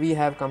 Now we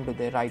have come to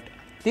the right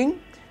thing.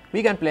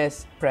 We can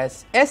press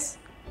S.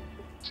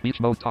 Speech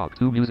mode talk.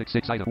 2 music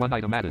 6 item. 1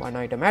 item added. One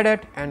item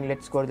added, and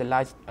let's go to the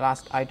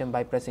last item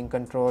by pressing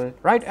Ctrl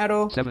right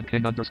arrow. 7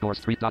 king underscore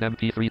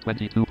street.mp3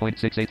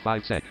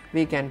 22.685 sec.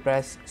 We can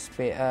press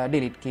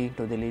delete key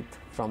to delete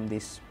from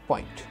this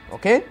point.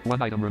 Okay.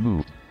 1 item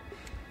removed.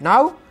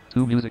 Now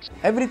 2 music.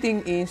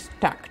 everything is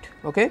tagged.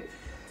 Okay.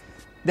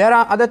 There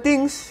are other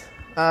things,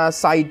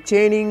 side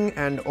chaining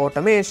and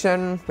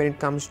automation when it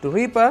comes to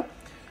Reaper.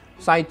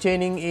 Side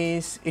chaining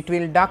is it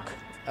will duck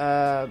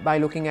by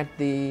looking at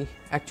the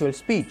actual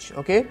speech.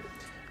 Okay.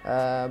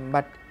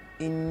 But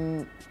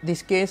in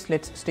this case,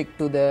 let's stick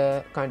to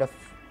the kind of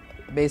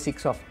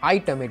basics of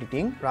item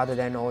editing rather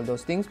than all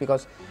those things,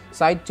 because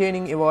side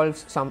chaining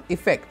involves some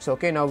effects.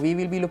 Okay. Now we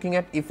will be looking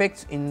at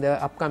effects in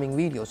the upcoming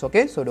videos.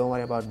 Okay. So don't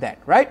worry about that.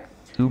 Right.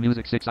 2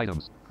 music 6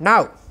 items.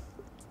 Now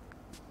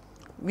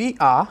we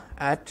are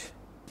at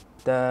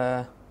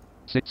the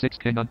 6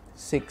 king on.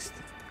 sixth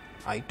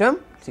item.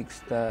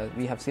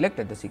 We have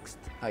selected the sixth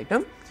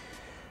item.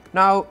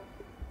 Now,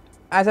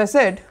 as I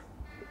said,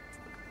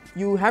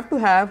 you have to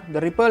have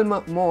the ripple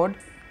mode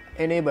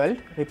enabled,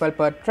 ripple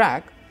per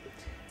track,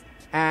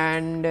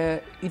 and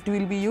it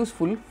will be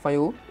useful for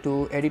you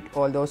to edit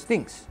all those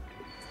things.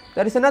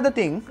 There is another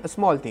thing, a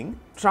small thing,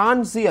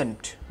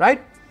 transient,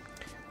 right?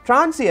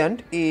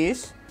 Transient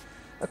is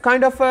a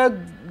kind of a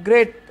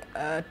great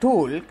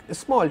tool, a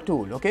small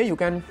tool. Okay, you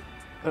can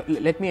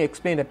let me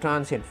explain the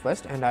transient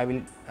first, and I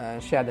will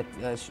share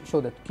that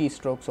show the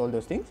keystrokes, all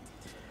those things.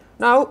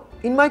 Now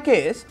in my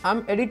case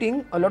I'm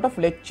editing a lot of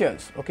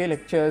lectures, okay,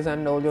 lectures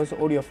and all those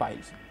audio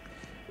files.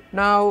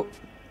 Now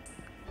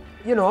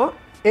you know,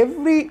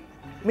 every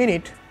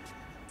minute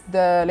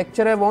the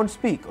lecturer won't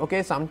speak,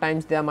 okay,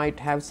 sometimes there might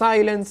have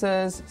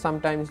silences,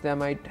 sometimes there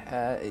might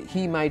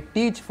he might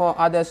teach for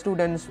other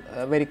students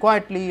very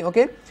quietly,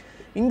 okay.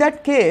 In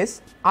that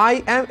case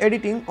I am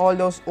editing all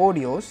those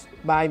audios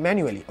by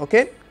manually,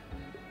 okay.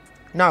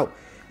 Now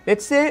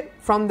let's say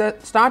from the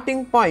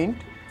starting point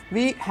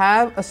we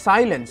have a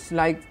silence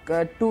like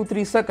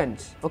 2-3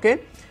 seconds, okay.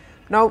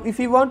 Now if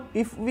we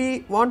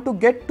want to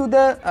get to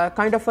the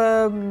kind of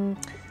a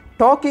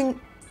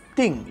talking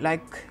thing,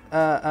 like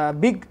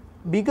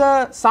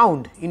bigger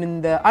sound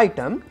in the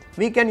item,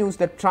 we can use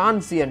the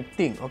transient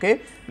thing, okay.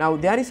 Now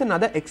there is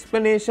another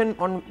explanation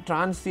on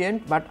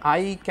transient, but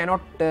I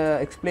cannot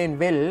explain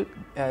well.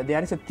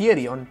 There is a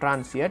theory on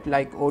transient,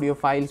 like audio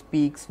files,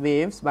 peaks,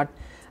 waves, but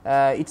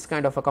it's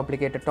kind of a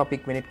complicated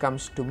topic when it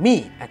comes to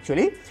me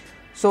actually.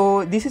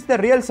 So this is the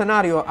real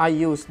scenario I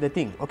use the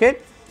thing, okay.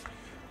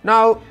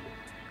 Now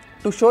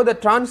to show the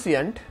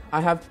transient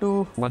I have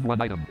to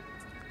one item.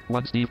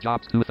 1 Steve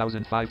Jobs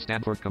 2005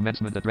 Stanford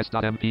commencement address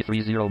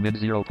 .mp30 min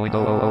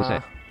 0.000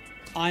 set.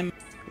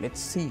 Let's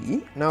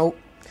see. Now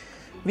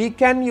we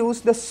can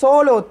use the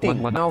solo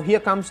thing. Now here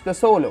comes the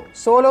solo.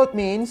 Solo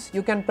means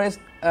you can press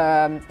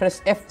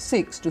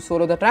F6 to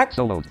solo the track.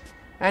 Soloed.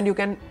 And you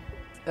can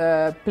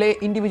play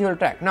individual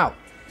track. Now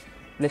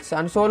let's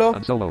unsolo.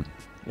 Unsoloed.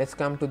 Let's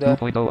come to the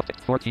 2.0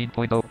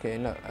 14.0. Okay,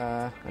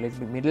 a little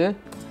bit middle.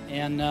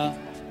 And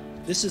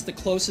this is the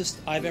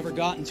closest I've ever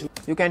gotten to.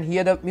 You can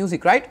hear the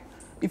music, right?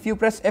 If you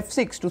press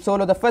F6 to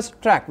solo the first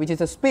track, which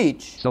is a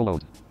speech,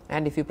 soloed,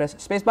 and if you press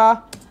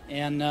spacebar,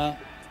 and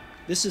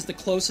this is the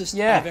closest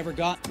I've ever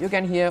gotten, you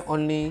can hear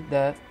only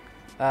the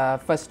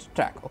first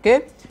track,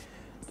 okay.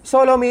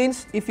 Solo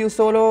means if you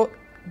solo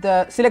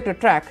the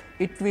selected track,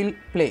 it will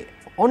play,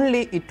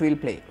 only it will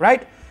play,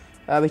 right,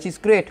 which is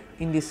great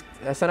in this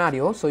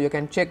scenario. So you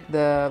can check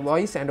the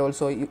voice, and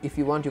also if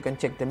you want you can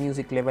check the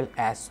music level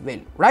as well,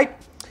 right.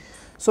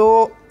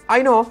 So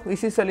I know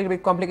this is a little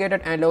bit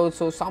complicated, and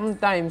also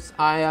sometimes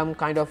I am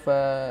kind of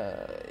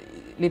a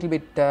little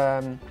bit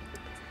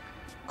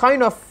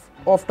kind of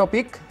off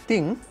topic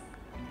thing,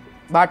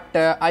 but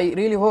I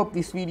really hope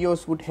these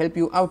videos would help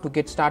you out to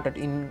get started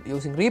in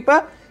using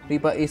Reaper.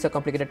 Reaper is a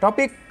complicated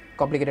topic,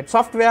 complicated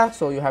software,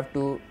 so you have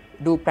to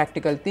do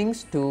practical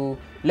things to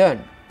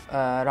learn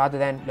rather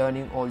than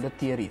learning all the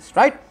theories,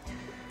 right.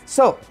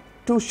 So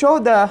to show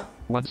the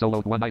one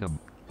soloed one item,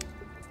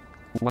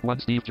 one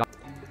Steve Jobs,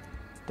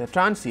 the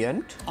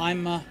transient.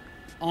 I'm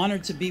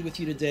honored to be with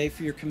you today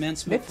for your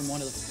commencement. Let's from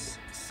one of the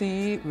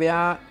see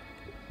where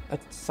a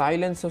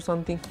silence or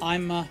something.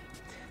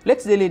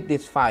 Let's delete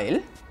this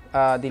file,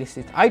 this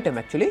is item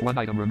actually. One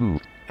item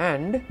removed.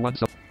 And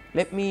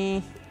let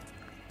me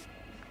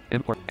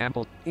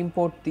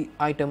import the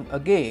item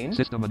again.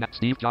 System and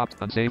Steve Jobs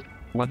unsaved.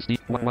 One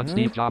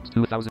Steve Jobs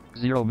 2000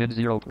 0 min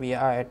 0. We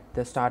are at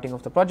the starting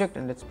of the project,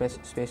 and let's press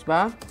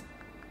spacebar.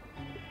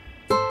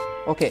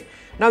 Okay,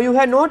 now you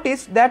have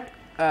noticed that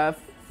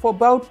for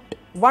about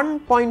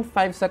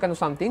 1.5 seconds or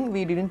something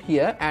we didn't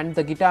hear, and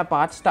the guitar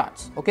part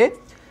starts, okay.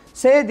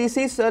 Say this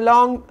is a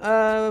long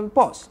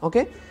pause,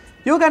 okay.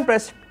 You can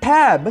press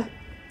tab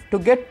to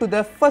get to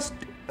the first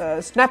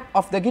snap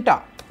of the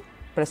guitar.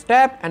 Press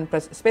tab and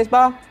press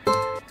spacebar.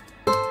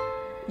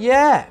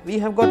 Yeah, we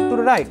have got to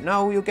the right.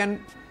 Now you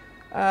can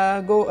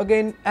go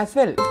again as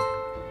well.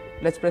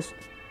 Let's press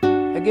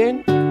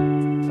again.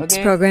 This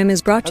program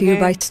is brought to you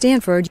by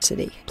Stanford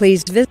City.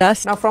 Please visit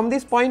us. Now from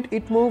this point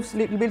it moves a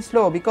little bit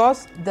slow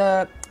because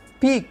the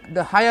peak,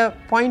 the higher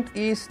point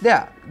is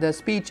there. The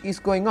speech is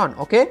going on,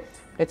 okay.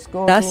 Let's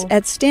go us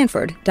at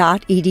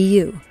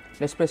stanford.edu.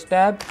 Let's press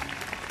tab,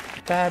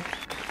 tab,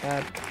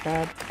 tab,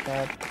 tab,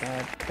 tab,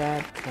 tab,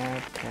 tab,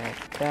 tab,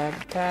 tab,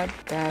 tab,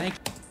 tab.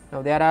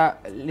 Now there are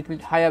a little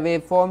bit higher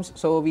waveforms,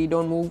 so we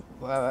don't move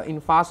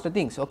in faster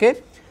things,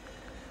 okay.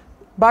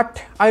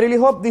 But I really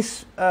hope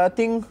this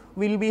thing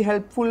will be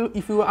helpful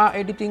if you are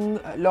editing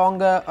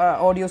longer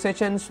audio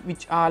sessions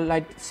which are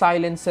like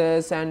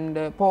silences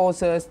and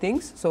pauses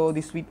things. So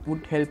this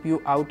would help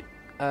you out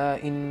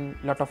in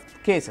lot of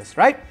cases,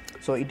 right.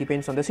 So it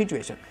depends on the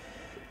situation.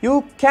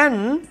 You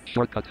can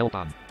shortcut help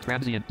on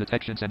transient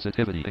detection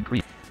sensitivity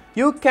increase.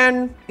 You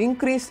can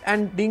increase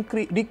and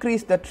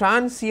decrease the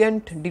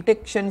transient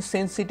detection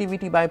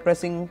sensitivity by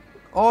pressing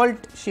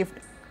Alt Shift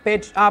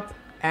page up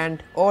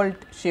and Alt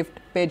Shift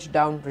page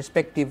down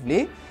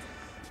respectively.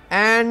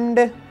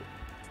 And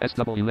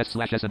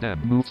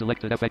SWS/S&M move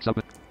selected FX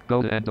up,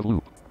 go to end of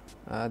loop.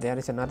 There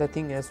is another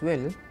thing as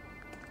well.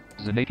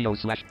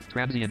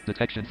 Zenatio/transient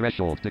detection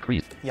threshold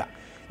decrease. Yeah,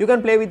 you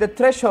can play with the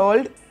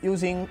threshold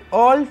using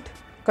Alt,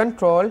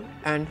 Control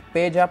and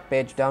page up,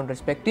 page down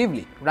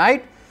respectively,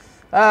 right.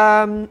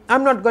 I'm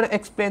not going to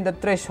explain the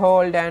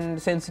threshold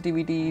and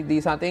sensitivity,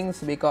 these are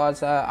things,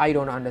 because I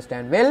don't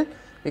understand well,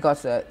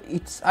 because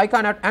I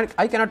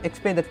cannot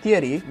explain the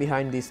theory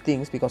behind these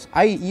things, because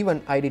I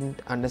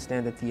didn't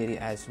understand the theory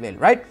as well,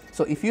 right?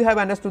 So if you have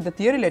understood the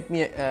theory, let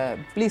me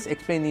please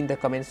explain in the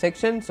comment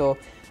section, so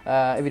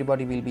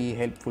everybody will be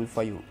helpful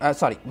for you.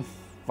 Sorry,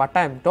 what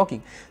I am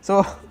talking.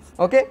 So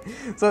okay,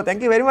 so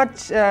thank you very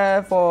much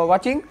for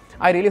watching.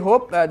 I really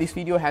hope this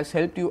video has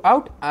helped you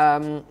out.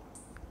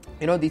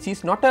 You know, this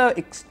is not a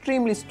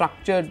extremely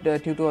structured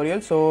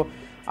tutorial, so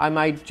I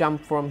might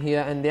jump from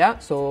here and there,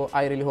 so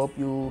I really hope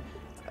you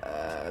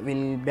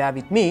will bear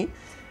with me.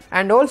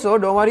 And also,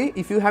 don't worry,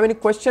 if you have any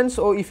questions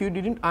or if you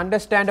didn't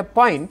understand a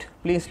point,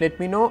 please let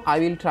me know. I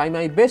will try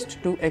my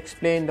best to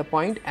explain the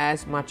point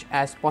as much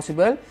as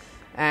possible,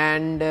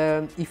 and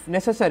if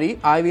necessary,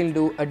 I will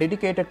do a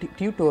dedicated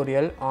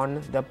tutorial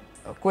on the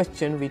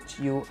question which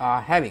you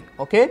are having.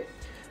 Okay,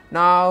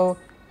 now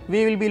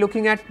we will be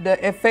looking at the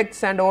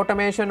effects and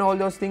automation, all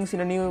those things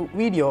in a new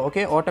video.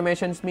 Okay,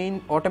 automation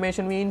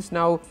means,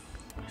 now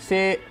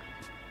say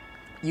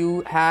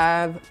you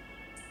have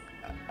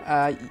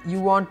you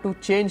want to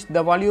change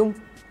the volume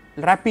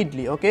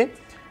rapidly. Okay,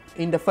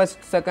 in the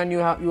first second you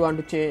want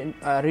to change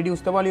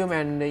reduce the volume,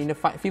 and in the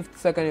fifth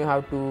second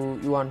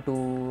you want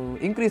to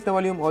increase the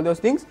volume, all those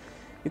things.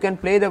 You can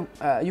play the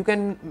you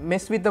can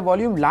mess with the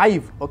volume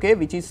live, okay,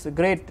 which is a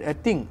great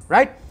thing,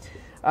 right?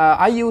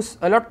 I use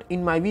a lot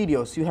in my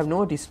videos, you have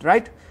noticed,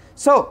 right?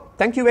 So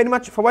thank you very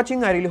much for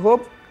watching. I really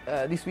hope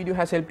this video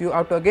has helped you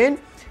out again,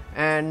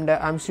 and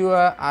I'm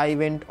sure I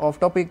went off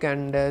topic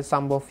and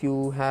some of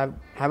you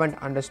haven't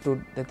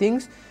understood the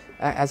things.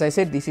 As I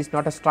said, this is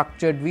not a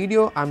structured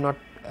video. I'm not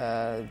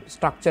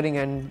structuring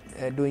and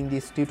doing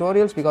these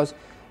tutorials, because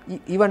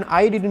even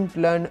I didn't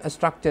learn a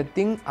structured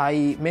thing.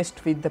 I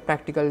messed with the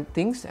practical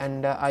things,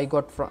 and I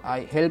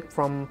help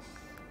from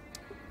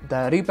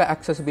the Reaper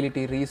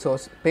accessibility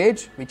resource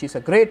page, which is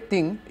a great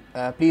thing.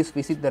 Please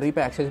visit the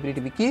Reaper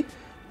accessibility wiki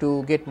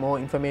to get more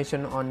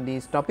information on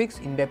these topics,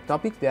 in-depth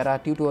topics. There are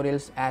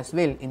tutorials as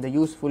well in the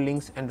useful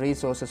links and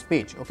resources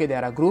page. Okay,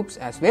 there are groups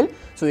as well,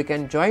 so you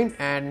can join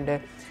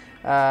and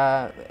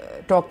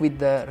talk with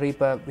the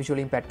Reaper visual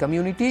impact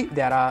community.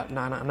 There are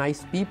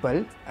nice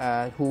people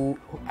who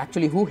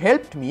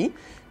helped me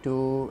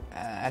to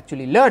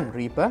actually learn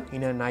Reaper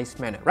in a nice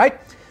manner,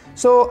 right?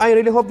 So I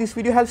really hope this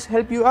video has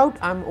helped you out.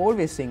 I'm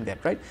always saying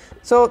that, right?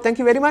 So thank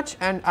you very much,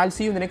 and I'll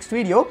see you in the next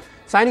video.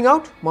 Signing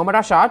out, Mohomed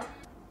Rashad.